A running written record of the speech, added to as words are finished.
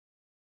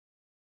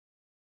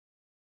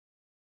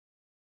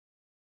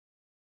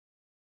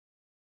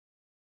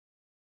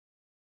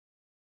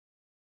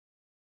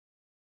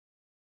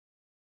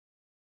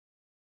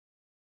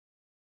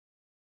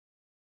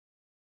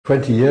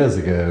20 years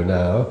ago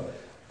now,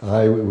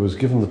 I was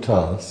given the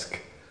task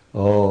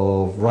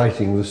of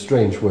writing the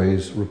Strange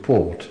Ways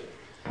report.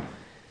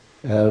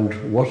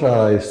 And what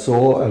I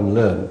saw and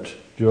learnt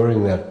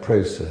during that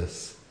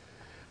process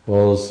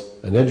was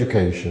an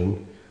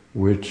education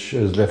which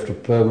has left a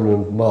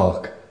permanent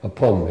mark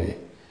upon me.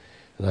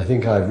 And I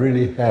think I've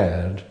really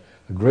had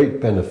a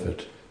great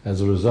benefit as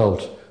a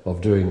result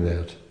of doing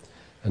that.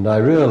 And I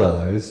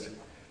realized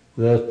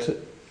that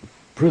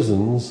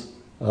prisons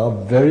are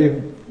very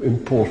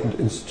important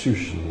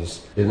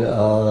institutions in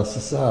our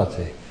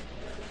society.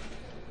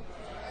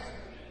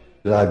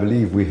 I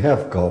believe we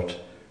have got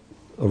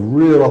a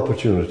real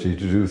opportunity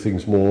to do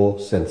things more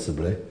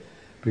sensibly,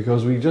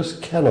 because we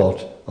just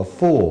cannot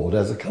afford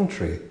as a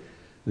country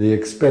the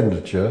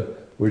expenditure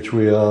which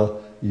we are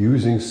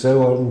using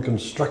so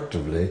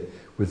unconstructively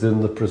within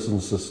the prison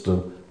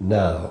system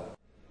now.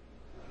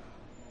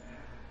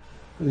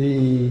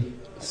 The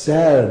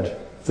sad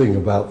thing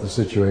about the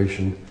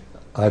situation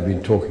I've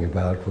been talking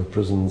about, where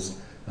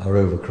prisons are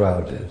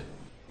overcrowded,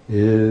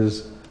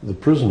 is the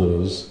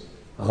prisoners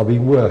are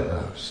being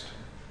warehoused.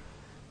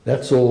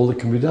 That's all that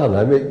can be done.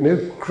 I make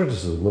no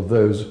criticism of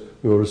those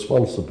who are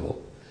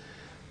responsible,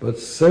 but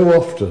so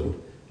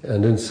often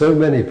and in so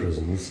many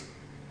prisons,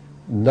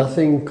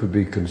 nothing can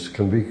be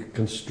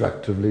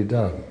constructively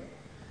done.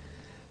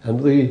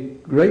 And the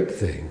great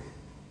thing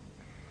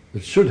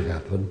that should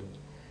happen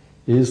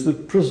is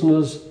that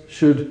prisoners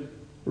should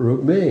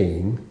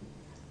remain,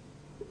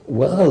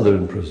 while they're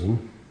in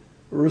prison,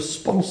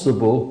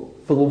 responsible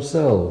for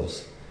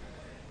themselves.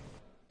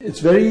 It's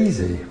very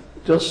easy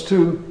just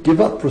to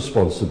give up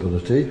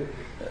responsibility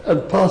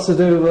and pass it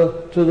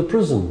over to the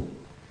prison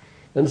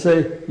and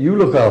say, you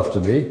look after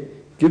me,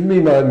 give me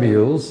my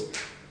meals,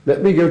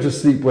 let me go to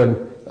sleep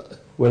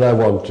when I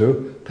want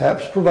to,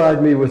 perhaps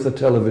provide me with a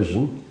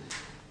television,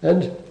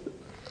 and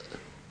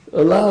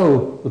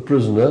allow the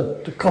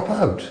prisoner to cop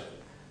out,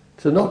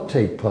 to not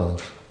take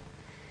part.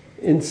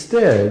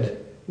 Instead,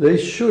 they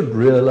should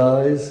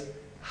realize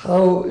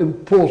how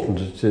important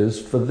it is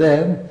for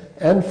them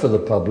and for the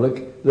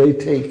public they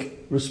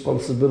take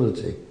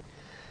responsibility.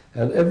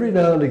 And every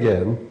now and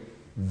again,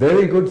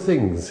 very good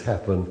things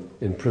happen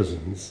in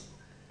prisons.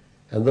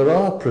 And there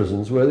are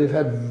prisons where they've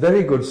had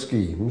very good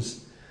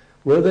schemes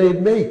where they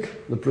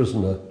make the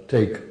prisoner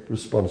take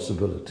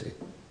responsibility.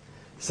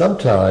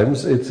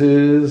 Sometimes it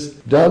is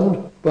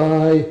done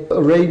by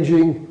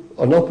arranging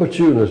an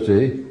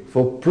opportunity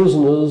for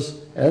prisoners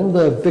and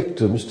their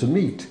victims to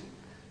meet,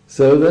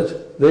 so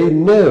that they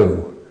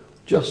know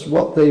just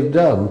what they've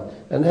done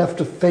and have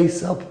to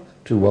face up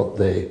to what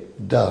they've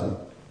done.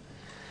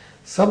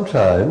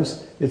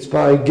 Sometimes it's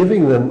by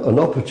giving them an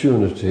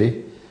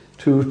opportunity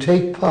to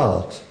take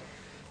part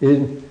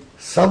in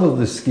some of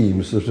the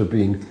schemes that have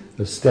been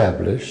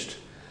established,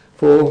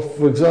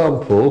 for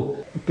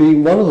example,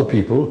 being one of the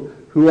people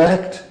who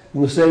act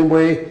in the same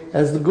way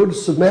as the Good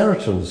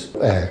Samaritans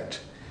act,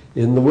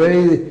 in the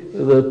way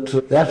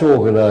that that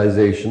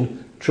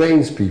organization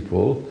trains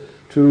people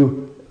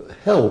to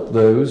help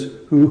those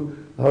who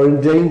are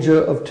in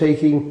danger of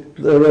taking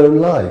their own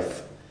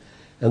life.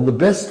 And the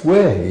best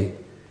way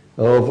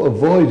of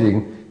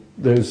avoiding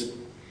those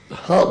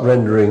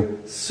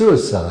heart-rending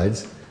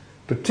suicides,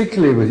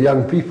 particularly with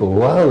young people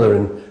while they're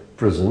in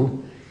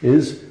prison,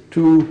 is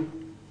to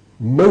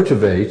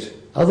motivate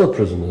other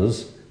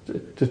prisoners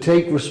to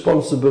take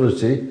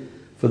responsibility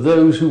for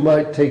those who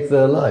might take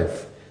their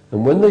life.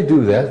 And when they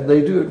do that,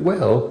 they do it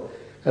well,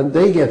 and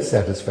they get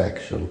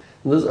satisfaction.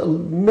 And there's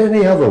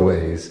many other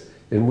ways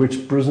in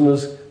which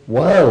prisoners,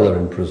 while they're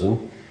in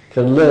prison,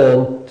 can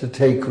learn to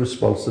take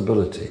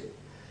responsibility.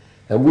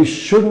 And we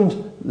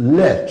shouldn't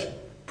let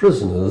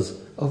prisoners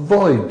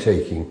avoid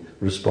taking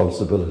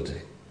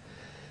responsibility.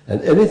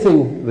 And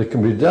anything that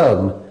can be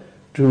done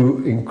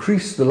to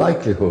increase the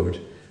likelihood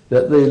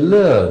that they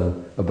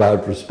learn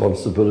about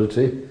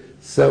responsibility,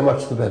 so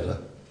much the better.